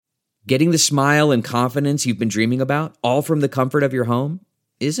Getting the smile and confidence you've been dreaming about, all from the comfort of your home,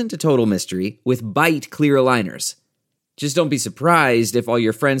 isn't a total mystery with Bite clear aligners. Just don't be surprised if all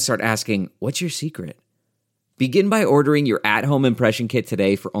your friends start asking, "What's your secret?" Begin by ordering your at-home impression kit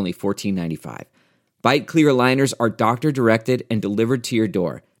today for only $14.95. Bite clear aligners are doctor-directed and delivered to your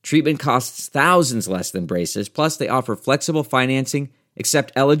door. Treatment costs thousands less than braces, plus they offer flexible financing,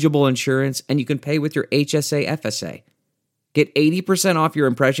 accept eligible insurance, and you can pay with your HSA FSA. Get 80% off your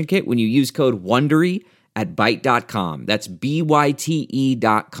impression kit when you use code WONDERY at Byte.com. That's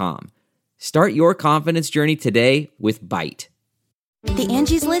BYTE.com. Start your confidence journey today with Byte. The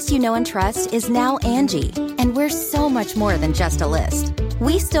Angie's List you know and trust is now Angie, and we're so much more than just a list.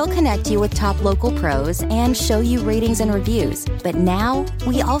 We still connect you with top local pros and show you ratings and reviews, but now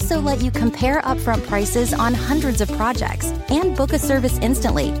we also let you compare upfront prices on hundreds of projects and book a service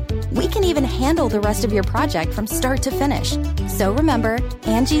instantly. We can even handle the rest of your project from start to finish. So remember,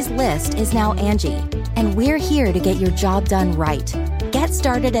 Angie's List is now Angie, and we're here to get your job done right. Get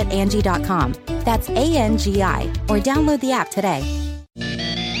started at Angie.com. That's ANGI, or download the app today.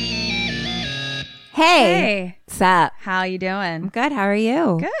 Hey. What's up? How you doing? I'm good. How are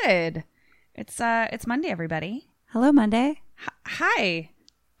you? Good. It's Monday, everybody. Hello, Monday. Hi.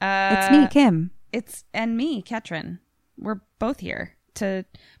 It's me, Kim. And me, Ketrin. We're both here to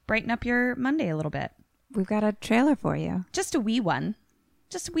brighten up your Monday a little bit. We've got a trailer for you. Just a wee one.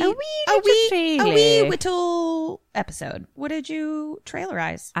 Just a wee little episode. What did you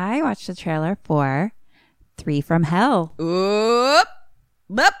trailerize? I watched the trailer for 3 from Hell. Oop.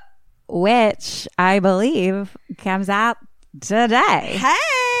 Boop. Which I believe comes out today.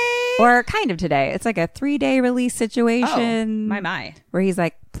 Hey! Or kind of today. It's like a 3-day release situation. Oh, my. Where he's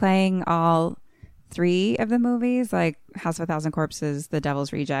like playing all 3 of the movies, like House of a Thousand Corpses, The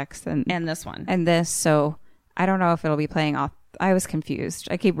Devil's Rejects, and this one. And this. So I don't know if it'll be playing all. I was confused.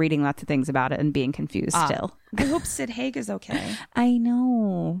 I keep reading lots of things about it and being confused still. I hope Sid Haig is okay. I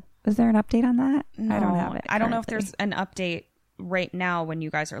know. Is there an update on that? No, I don't have it. I don't know if there's an update right now when you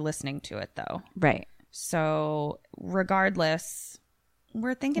guys are listening to it, though. Right. So regardless,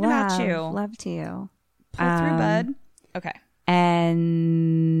 we're thinking about you. Love to you. Pull through, bud. Okay.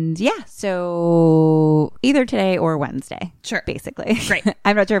 And yeah, so either today or Wednesday. Sure. Basically. Great.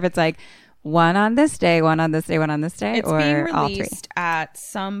 I'm not sure if it's like one on this day, one on this day, one on this day, it's or being all 3. released at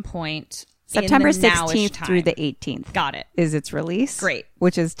some point September in the 16th time. through the 18th. Got it. Is its release. Great.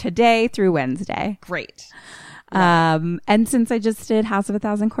 Which is today through Wednesday. Great. And since I just did House of a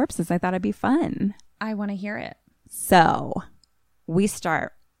Thousand Corpses, I thought it'd be fun. I want to hear it. So we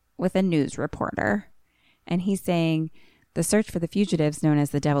start with a news reporter, and he's saying the search for the fugitives known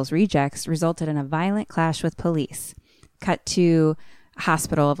as the Devil's Rejects resulted in a violent clash with police. Cut to a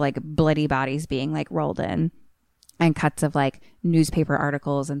hospital of like bloody bodies being like rolled in, and cuts of like newspaper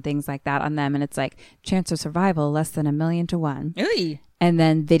articles and things like that on them. And it's like chance of survival less than 1,000,000 to 1. Ooh. And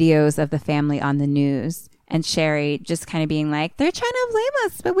then videos of the family on the news. And Sherry just kind of being like, they're trying to blame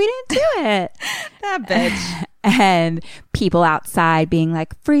us, but we didn't do it. That bitch. And people outside being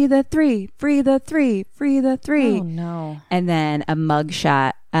like, free the 3, free the 3, free the 3. Oh, no. And then a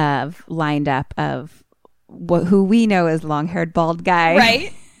mugshot lined up of who we know as long-haired bald guy.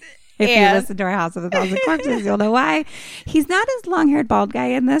 Right. If you listen to our House of a Thousand Corpses, you'll know why. He's not as long-haired bald guy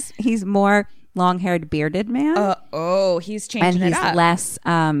in this. He's more long-haired bearded man. He's changing and it up. He's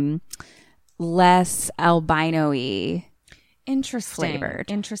less albino-y. Interesting. Flavored.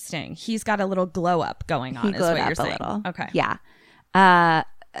 Interesting. He's got a little glow up going on. He glowed is what up you're saying. a little. Okay. Yeah.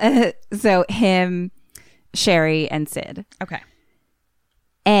 So him, Sherry, and Sid. Okay.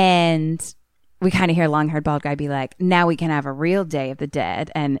 And we kind of hear long-haired bald guy be like, now we can have a real Day of the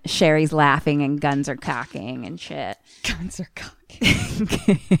Dead. And Sherry's laughing and guns are cocking and shit. Guns are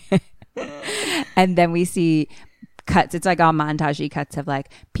cocking. And then we see cuts. It's like all montage-y cuts of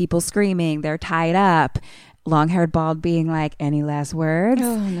like people screaming. They're tied up. Long-haired bald being like, any last words?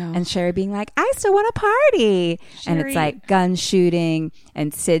 Oh, no. And Sherry being like, I still want to party. And Sherry. it's like gun shooting.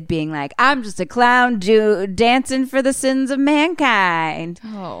 And Sid being like, I'm just a clown dancing for the sins of mankind.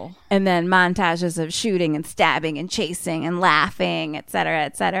 Oh. And then montages of shooting and stabbing and chasing and laughing, et cetera,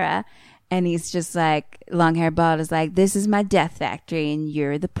 et cetera. And he's just like, long-haired bald is like, this is my death factory and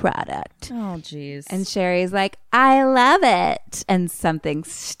you're the product. Oh, jeez. And Sherry's like, I love it. And something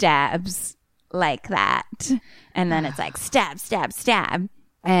stabs like that. And then it's like, stab, stab, stab.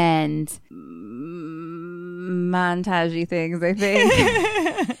 And montage-y things, I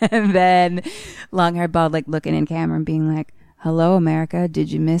think. And then long-haired bald, like, looking in camera and being like, hello, America,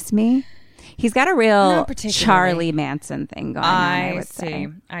 did you miss me? He's got a real Charlie Manson thing going on, I would say.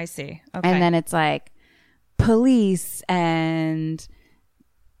 I see. Okay. And then it's like police and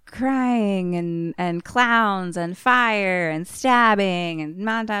crying and clowns and fire and stabbing and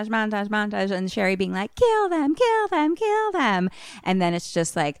montage, and Sherry being like, kill them, kill them, kill them. And then it's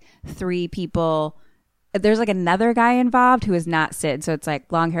just like 3 people. There's like another guy involved who is not Sid. So it's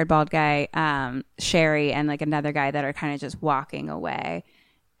like long-haired bald guy, Sherry, and like another guy that are kind of just walking away.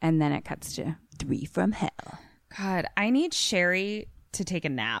 And then it cuts to 3 from hell. God, I need Sherry to take a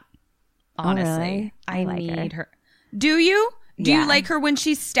nap. Honestly. Oh, really? I like need her. Do you? Do Yeah. you like her when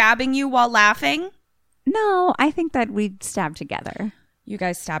she's stabbing you while laughing? No, I think that we'd stab together. You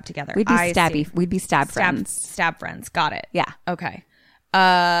guys stab together. We'd be I stabby. see. We'd be stab friends. Stab friends. Got it. Yeah. Okay.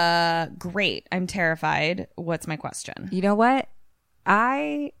 Great. I'm terrified. What's my question? You know what?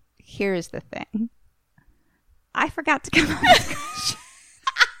 Here's the thing. I forgot to come up with a question.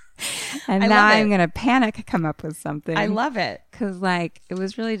 And I now love I'm it. going to panic come up with something. I love it. Because, like, it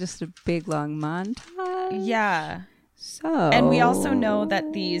was really just a big, long montage. Yeah. So. And we also know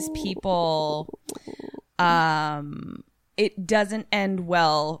that these people, it doesn't end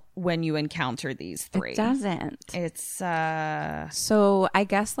well when you encounter these 3. It doesn't. It's, So I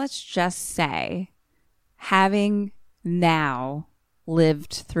guess let's just say, having now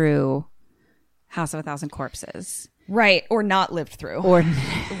lived through House of a Thousand Corpses. right. Or not lived through. Or,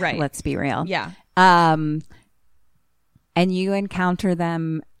 right. let's be real. Yeah. And you encounter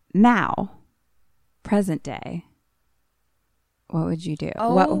them now, present day. What would you do?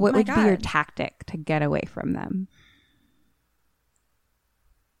 Oh, what my would be your God. tactic to get away from them?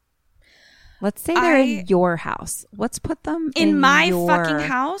 Let's say they're in your house. Let's put them In my your... fucking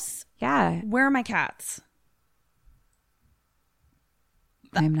house? Yeah. Where are my cats?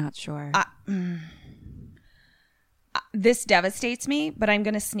 I'm not sure. This devastates me, but I'm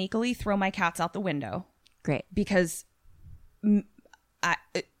going to sneakily throw my cats out the window Great. because I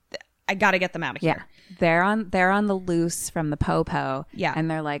got to get them out of Yeah. here. They're on the loose from the po-po. Yeah. And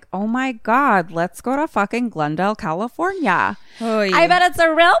they're like, oh my God, let's go to fucking Glendale, California. Oy. I bet it's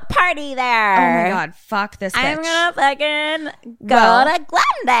a real party there. Oh my God, fuck this bitch. I'm gonna fucking go Well- to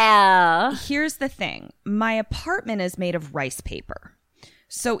Glendale. Here's the thing. My apartment is made of rice paper.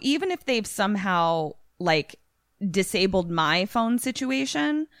 So even if they've somehow like disabled my phone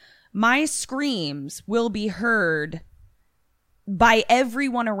situation, my screams will be heard by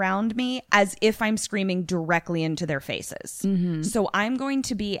everyone around me as if I'm screaming directly into their faces. So I'm going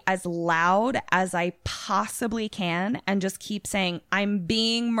to be as loud as I possibly can and just keep saying, I'm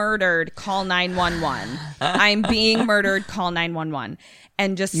being murdered, call 911. I'm being murdered, call 911.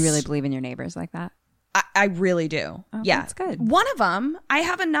 And just You really believe in your neighbors like that? I really do. Oh, Yeah. that's good. One of them, I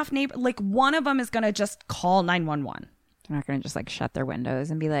have enough neighbor, like one of them is going to just call 911. They're not gonna just like shut their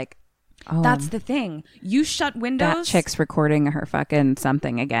windows and be like, oh, That's the thing. You shut windows. that chick's recording her fucking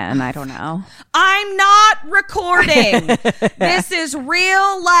something again. I don't know. I'm not recording. This is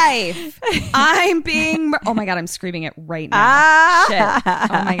real life. I'm being. Oh my God, I'm screaming it right now. Shit.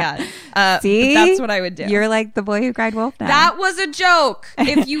 Oh my God. See? That's what I would do. You're like the boy who cried wolf now. That was a joke.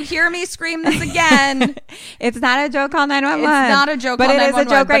 If you hear me scream this again, It's not a joke, call 911. it's not a joke. But call it is a 911,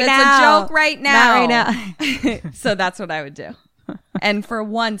 joke right but now. It's a joke right now. Not right now. So that's what I would do. And for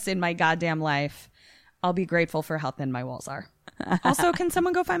once in my goddamn life, I'll be grateful for how thin my walls are. Also, can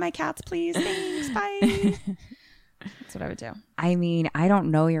someone go find my cats, please? Thanks. Bye. That's what I would do. I mean, I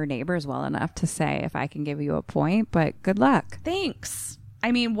don't know your neighbors well enough to say if I can give you a point, but good luck. Thanks.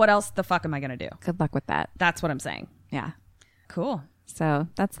 I mean, what else the fuck am I going to do? Good luck with that. That's what I'm saying. Yeah. Cool. So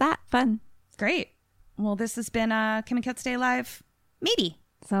that's that. Fun. Great. Well, this has been Kim and Kat Stay Alive meaty.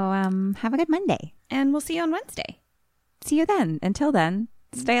 So have a good Monday. And we'll see you on Wednesday. See you then. Until then,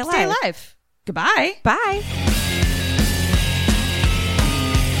 stay alive. Stay alive. Goodbye. Bye.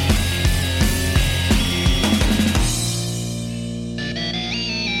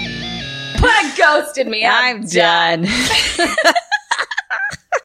 Ghosted me. I'm done.